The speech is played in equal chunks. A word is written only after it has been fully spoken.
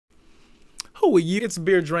Who are you? It's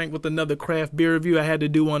Beer Drank with another craft beer review. I had to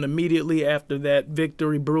do one immediately after that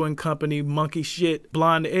Victory Brewing Company monkey shit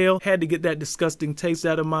blonde ale. Had to get that disgusting taste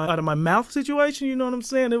out of my mouth situation. You know what I'm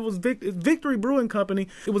saying? It was Victory Brewing Company.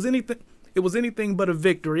 It was anything but a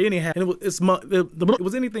victory. Anyhow, and it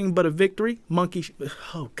was anything but a victory.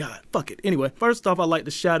 Oh God, fuck it. Anyway, first off, I'd like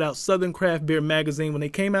to shout out Southern Craft Beer Magazine. When they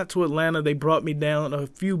came out to Atlanta, they brought me down a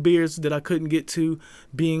few beers that I couldn't get to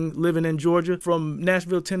living in Georgia. From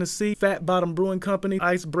Nashville, Tennessee, Bottom Brewing Company,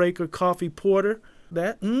 Icebreaker Coffee Porter.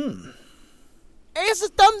 Hey, it's a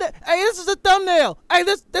thumbnail. Hey, this is a thumbnail. Hey,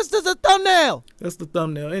 this is a thumbnail. That's the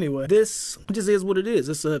thumbnail. Anyway, this just is what it is.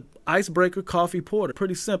 It's a Icebreaker Coffee Porter.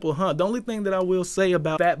 Pretty simple, huh? The only thing that I will say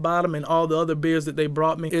about Fat Bottom and all the other beers that they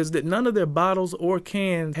brought me is that none of their bottles or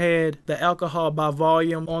cans had the alcohol by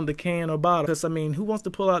volume on the can or bottle. Because, I mean, who wants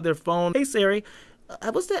to pull out their phone? Hey, Siri.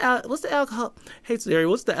 What's the alcohol? Hey Siri,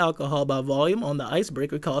 what's the alcohol by volume on the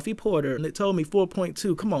Icebreaker Coffee Porter? And it told me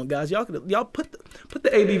 4.2. Come on, guys, y'all put the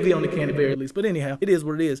ABV on the can at very least. But anyhow, it is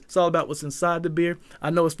what it is. It's all about what's inside the beer. I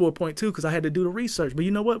know it's 4.2 because I had to do the research. But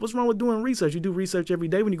you know what? What's wrong with doing research? You do research every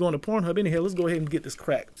day when you go on to Pornhub. Anyhow, let's go ahead and get this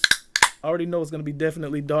crack. I already know it's gonna be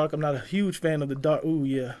definitely dark. I'm not a huge fan of the dark. Ooh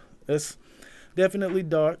yeah, it's definitely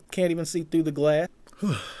dark. Can't even see through the glass.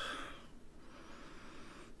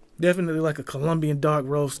 Definitely like a Colombian dark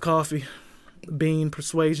roast coffee bean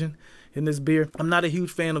persuasion in this beer. I'm not a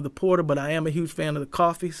huge fan of the porter, but I am a huge fan of the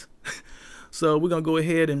coffees. So we're going to go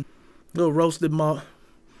ahead and a little roasted malt.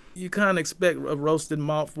 You kind of expect a roasted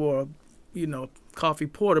malt for, you know, coffee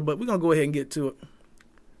porter, but we're going to go ahead and get to it.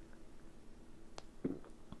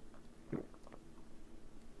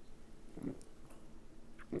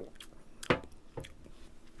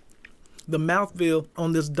 The mouthfeel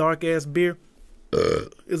on this dark ass beer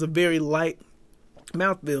is a very light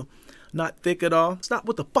mouthfeel, not thick at all. Stop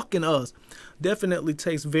with the fucking us. Definitely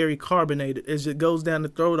tastes very carbonated as it goes down the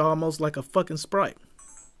throat, almost like a fucking Sprite.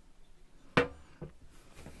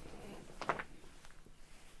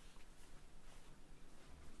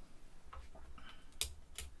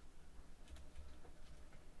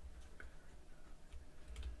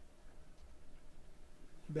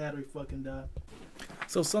 Battery fucking died.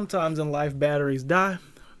 So sometimes in life batteries die.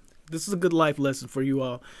 This is a good life lesson for you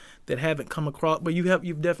all that haven't come across, but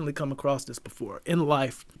you've definitely come across this before. In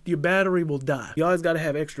life, your battery will die. You always got to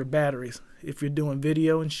have extra batteries if you're doing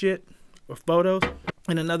video and shit or photos.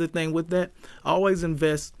 And another thing with that, always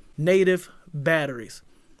invest native batteries.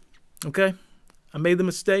 Okay? I made the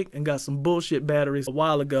mistake and got some bullshit batteries a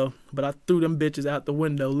while ago, but I threw them bitches out the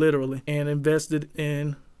window literally and invested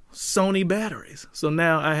in Sony batteries. So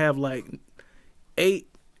now I have like 8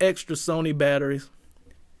 extra Sony batteries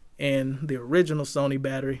and the original Sony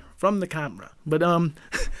battery from the camera. But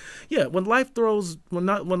yeah, when life throws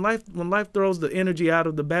the energy out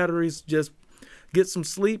of the batteries, just get some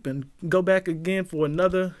sleep and go back again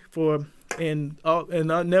and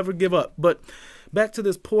I'll never give up. But back to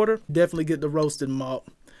this porter, definitely get the roasted malt.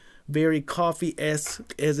 Very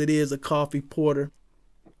coffee-esque as it is a coffee porter.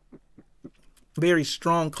 Very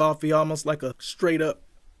strong coffee, almost like a straight up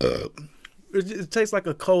it tastes like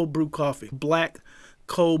a cold brew coffee. Black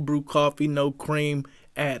cold brew coffee, no cream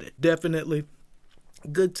added. Definitely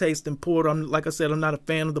good tasting porter. Like I said, I'm not a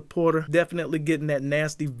fan of the porter. Definitely getting that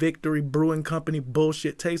nasty Victory Brewing Company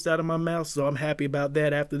bullshit taste out of my mouth, so I'm happy about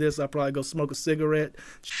that. After this, I'll probably go smoke a cigarette,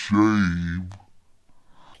 shave,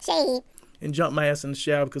 and jump my ass in the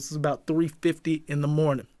shower because it's about 3:50 in the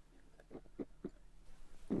morning.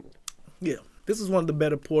 Yeah. This is one of the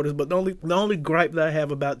better porters, but the only gripe that I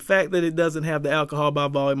have about the fact that it doesn't have the alcohol by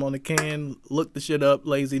volume on the can, look the shit up,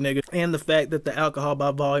 lazy nigga, and the fact that the alcohol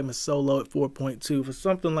by volume is so low at 4.2. For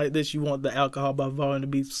something like this, you want the alcohol by volume to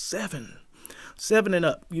be 7 and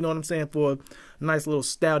up. You know what I'm saying? For a nice little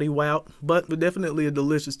stouty wout, but definitely a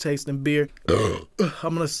delicious tasting beer.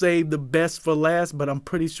 I'm gonna save the best for last, but I'm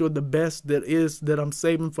pretty sure the best that I'm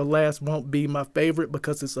saving for last won't be my favorite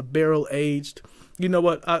because it's a barrel aged. You know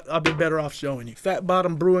what? I'll be better off showing you. Fat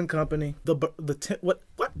Bottom Brewing Company. What?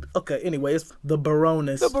 Okay. Anyway, it's the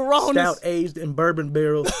Baroness. Stout aged in bourbon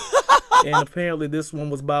barrels. And apparently this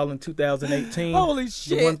one was bottled in 2018. Holy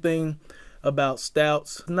shit! The one thing about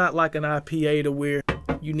stouts, not like an IPA to where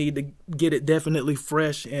you need to get it definitely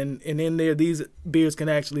fresh, and in there these beers can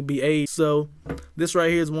actually be aged. So this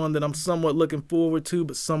right here is one that I'm somewhat looking forward to,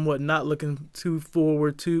 but somewhat not looking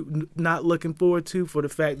forward to for the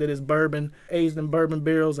fact that it's bourbon aged in bourbon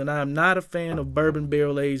barrels, and I'm not a fan of bourbon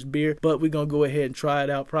barrel aged beer, but we're gonna go ahead and try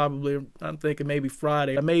it out. Probably, I'm thinking maybe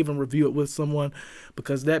Friday. I may even review it with someone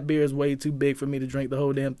because that beer is way too big for me to drink the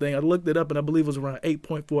whole damn thing. I looked it up and I believe it was around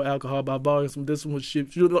 8.4 alcohol by volume. So this one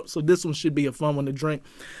should be a fun one to drink.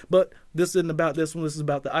 But this isn't about this one. This is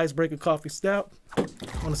about the Icebreaker Coffee Stout.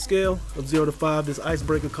 On a scale of 0 to 5, this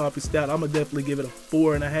Icebreaker Coffee Stout, I'm going to definitely give it a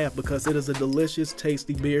 4.5 because it is a delicious,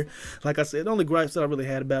 tasty beer. Like I said, the only gripes that I really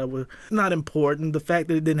had about it were not important. The fact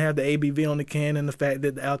that it didn't have the ABV on the can and the fact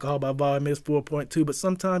that the alcohol by volume is 4.2. But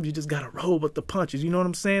sometimes you just got to roll with the punches. You know what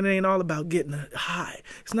I'm saying? It ain't all about getting high.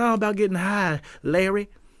 It's not all about getting high, Larry.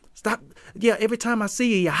 Stop. Yeah, every time I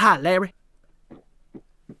see you, you're high, Larry.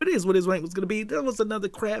 It is what his rank was going to be. That was another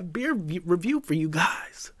craft beer review for you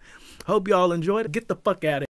guys. Hope y'all enjoyed it. Get the fuck out of here.